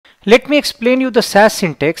Let me explain you the SAS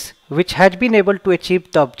syntax which has been able to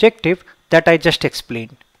achieve the objective that I just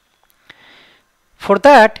explained. For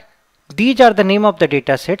that, these are the name of the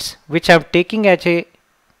datasets which I am taking as a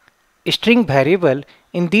string variable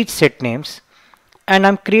in these set names, and I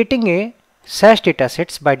am creating a SAS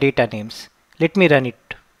datasets by data names. Let me run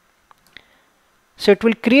it. So it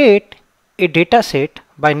will create a dataset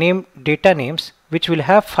by name data names which will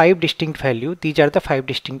have 5 distinct values. These are the 5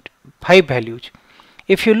 values.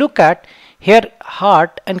 If you look at here,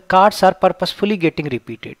 heart and cards are purposefully getting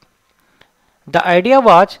repeated. The idea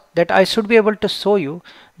was that I should be able to show you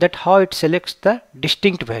that how it selects the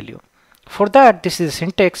distinct value. For that, this is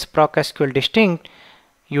syntax proc SQL distinct.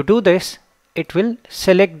 You do this, it will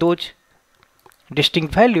select those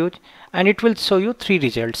distinct values and it will show you 3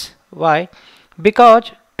 results. Why?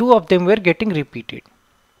 Because 2 of them were getting repeated.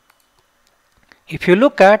 If you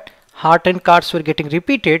look at heart and cards were getting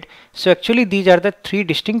repeated, so actually these are the 3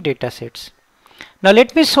 distinct data sets. Now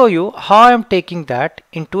let me show you how I am taking that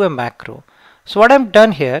into a macro. So what I have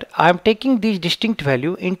done here, I am taking these distinct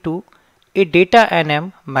value into a data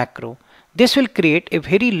nm macro. This will create a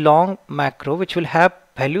very long macro which will have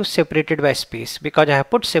values separated by space, because I have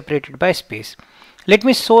put separated by space. Let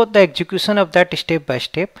me show the execution of that step by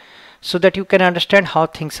step so that you can understand how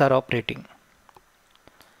things are operating.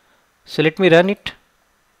 So let me run it,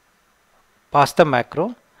 pass the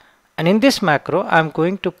macro, and in this macro I am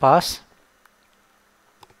going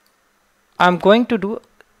to do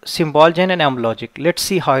symbol gen and logic. Let's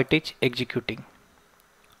see how it is executing.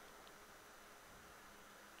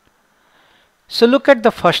 So look at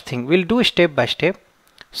the first thing, we'll do step by step.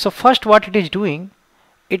 So first what it is doing,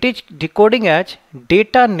 it is decoding as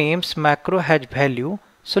data names macro has value.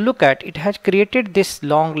 So look at, it has created this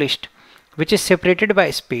long list which is separated by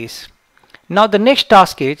space. Now the next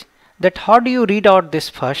task is that how do you read out this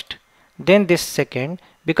first, then this second,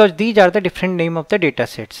 because these are the different name of the data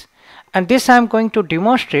sets. And this I am going to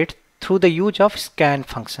demonstrate through the use of scan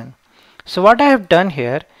function. So what I have done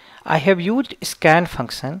here, I have used scan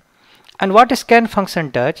function, and what scan function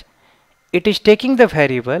does, it is taking the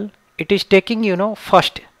variable, it is taking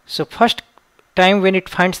first. So first time when it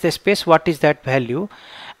finds the space, what is that value,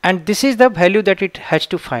 and this is the value that it has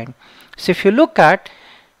to find. So if you look at,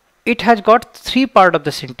 it has got 3 part of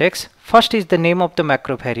the syntax. First is the name of the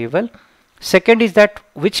macro variable, second is that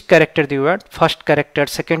which character they want, first character,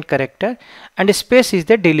 second character, and space is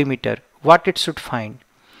the delimiter, what it should find.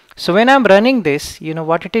 So when I'm running this,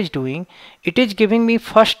 what it is doing, it is giving me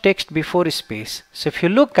first text before space. So if you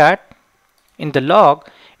look at in the log,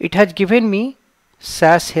 it has given me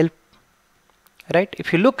SAS help, right?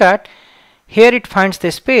 If you look at here, it finds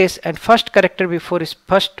the space and first character before is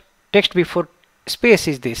first text before space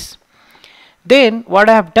is this. Then what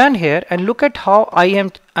I have done here, and look at how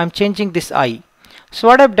I'm changing this I. So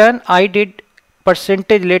what I've done, I did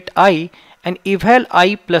percentage let I and eval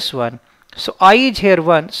I plus 1. So I is here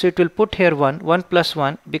 1, so it will put here 1 plus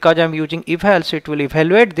 1, because I'm using eval, so it will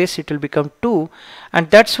evaluate this, it will become 2, and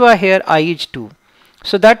that's why here I is 2.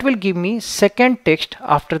 So that will give me second text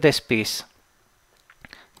after the space.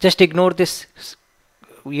 Just ignore this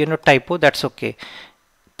typo, that's okay.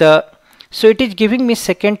 So it is giving me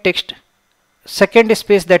second text, second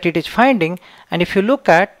space that it is finding, and if you look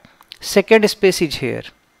at second space is here,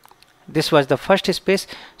 this was the first space,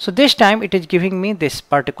 so this time it is giving me this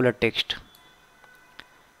particular text.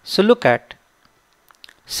 So look at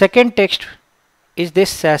second text is this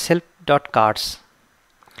SAS help.cards.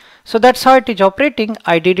 So that's how it is operating.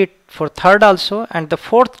 I did it for third also, and the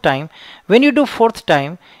fourth time. When you do fourth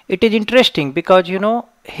time, it is interesting because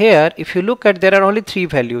here if you look at, there are only 3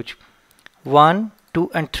 values, 1,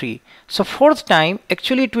 2 and 3. So fourth time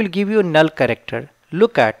actually it will give you a null character.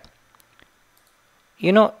 Look at,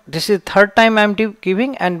 this is third time I'm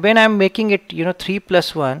giving, and when I'm making it 3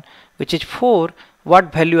 plus 1 which is 4,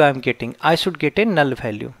 what value I'm getting? I should get a null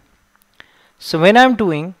value. So when I'm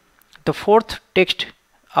doing the fourth text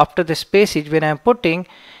after the spaces, when I'm putting,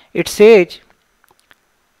 it says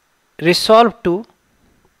resolve to,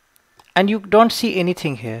 and you don't see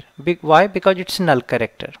anything here. Why? Because it's null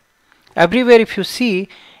character. Everywhere if you see,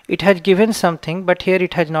 it has given something, but here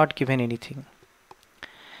it has not given anything.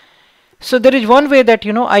 So there is one way that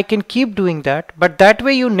I can keep doing that, but that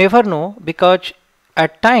way you never know, because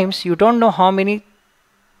at times you don't know how many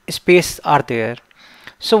space are there.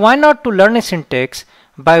 So why not to learn a syntax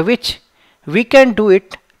by which we can do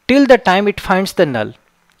it till the time it finds the null.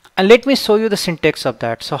 And let me show you the syntax of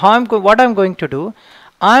that. So what I'm going to do,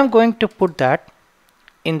 I'm going to put that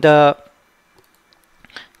in the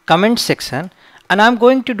comment section, and I'm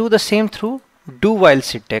going to do the same through do while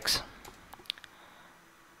syntax.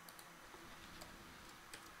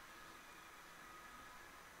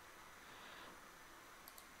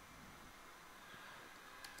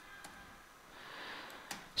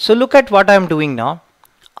 So look at what I am doing now.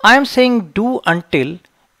 I am saying do until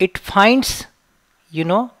it finds, you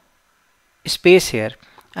know, space here.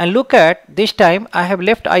 And look at this time I have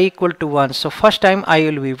left I equal to 1. So first time I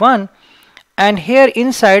will be 1. And here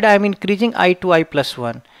inside I am increasing I to I plus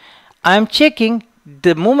 1. I am checking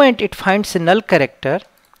the moment it finds a null character,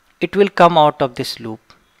 it will come out of this loop.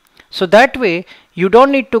 So that way you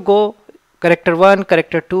don't need to go character 1,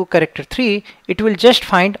 character 2, character 3. It will just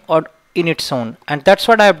find or in its own. And that's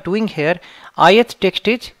what I am doing here. ith text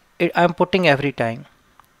is I am putting every time.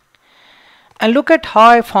 And look at how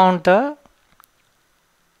I found the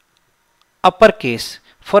uppercase.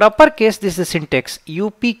 For uppercase, this is the syntax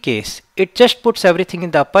upcase. It just puts everything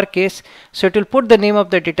in the uppercase. So it will put the name of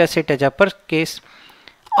the dataset as uppercase.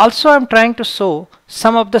 Also, I'm trying to show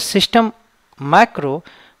some of the system macro.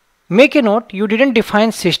 Make a note, you didn't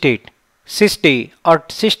define sysdate, sysday or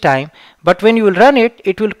systime, but when you will run it,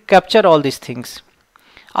 it will capture all these things.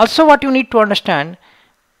 Also, what you need to understand,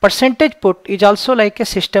 percentage put is also like a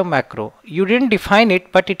system macro. You didn't define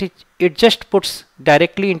it, but it just puts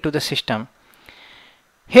directly into the system.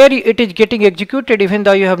 Here it is getting executed even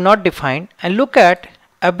though you have not defined. And look at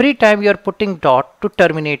every time you are putting dot to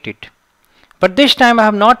terminate it. But this time I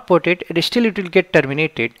have not put it, still it will get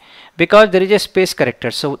terminated because there is a space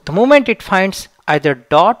character. So the moment it finds either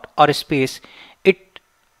dot or a space,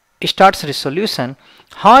 it starts resolution.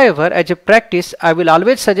 However, as a practice, I will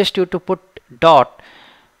always suggest you to put dot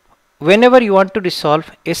whenever you want to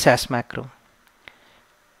resolve a SAS macro.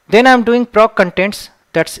 Then I am doing proc contents.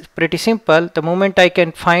 That's pretty simple. The moment I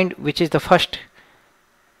can find which is the first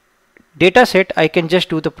data set, I can just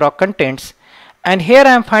do the proc contents. And here I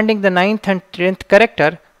am finding the 9th and 10th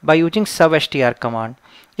character by using substr command.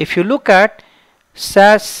 If you look at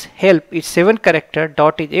SAS help is 7 character,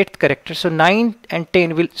 dot is 8th character. So 9 and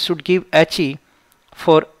 10 should give HE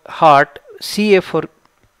for heart, CA for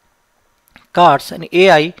cars, and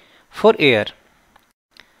AI for air.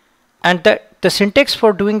 And the syntax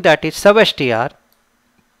for doing that is substr,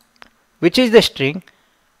 which is the string,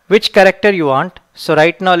 which character you want. So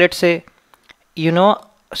right now let's say,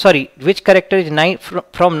 which character is 9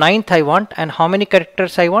 from 9th I want, and how many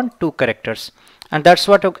characters I want? 2 characters. And that's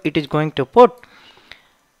what it is going to put.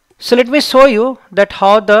 So let me show you that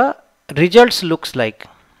how the results looks like.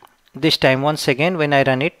 This time once again when I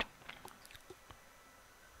run it.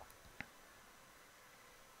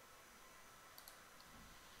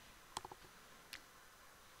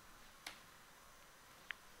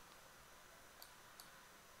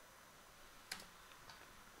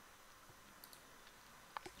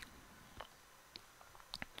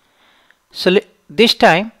 So this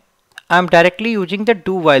time I am directly using the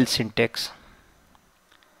do while syntax.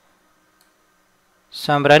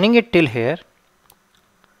 So I am running it till here.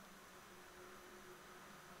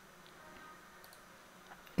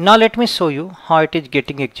 Now let me show you how it is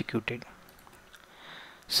getting executed.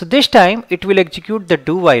 So this time it will execute the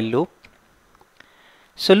do while loop.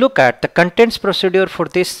 So look at the contents procedure for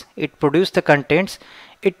this. It produced the contents.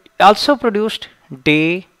 It also produced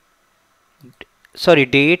date,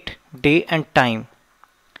 day and time.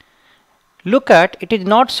 Look at, it is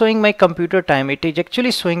not showing my computer time, it is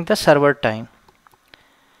actually showing the server time.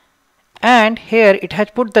 And here it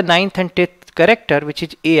has put the 9th and 10th character, which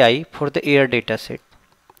is AI for the air dataset,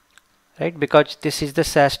 right? Because this is the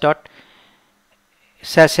SAS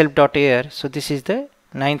help.air, so this is the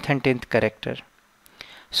 9th and 10th character.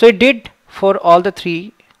 So it did for all the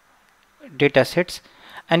 3 datasets.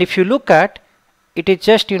 And if you look at, it is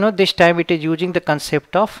just, this time it is using the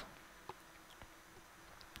concept of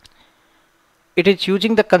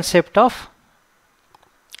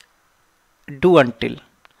do until.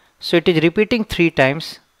 So it is repeating 3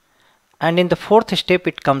 times, and in the 4th step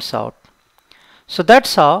it comes out. So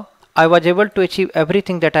that's how I was able to achieve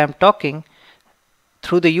everything that I am talking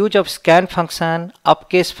through the use of scan function,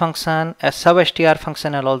 upcase function, a substr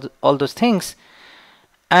function, and all those things,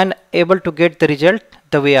 and able to get the result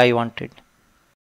the way I wanted.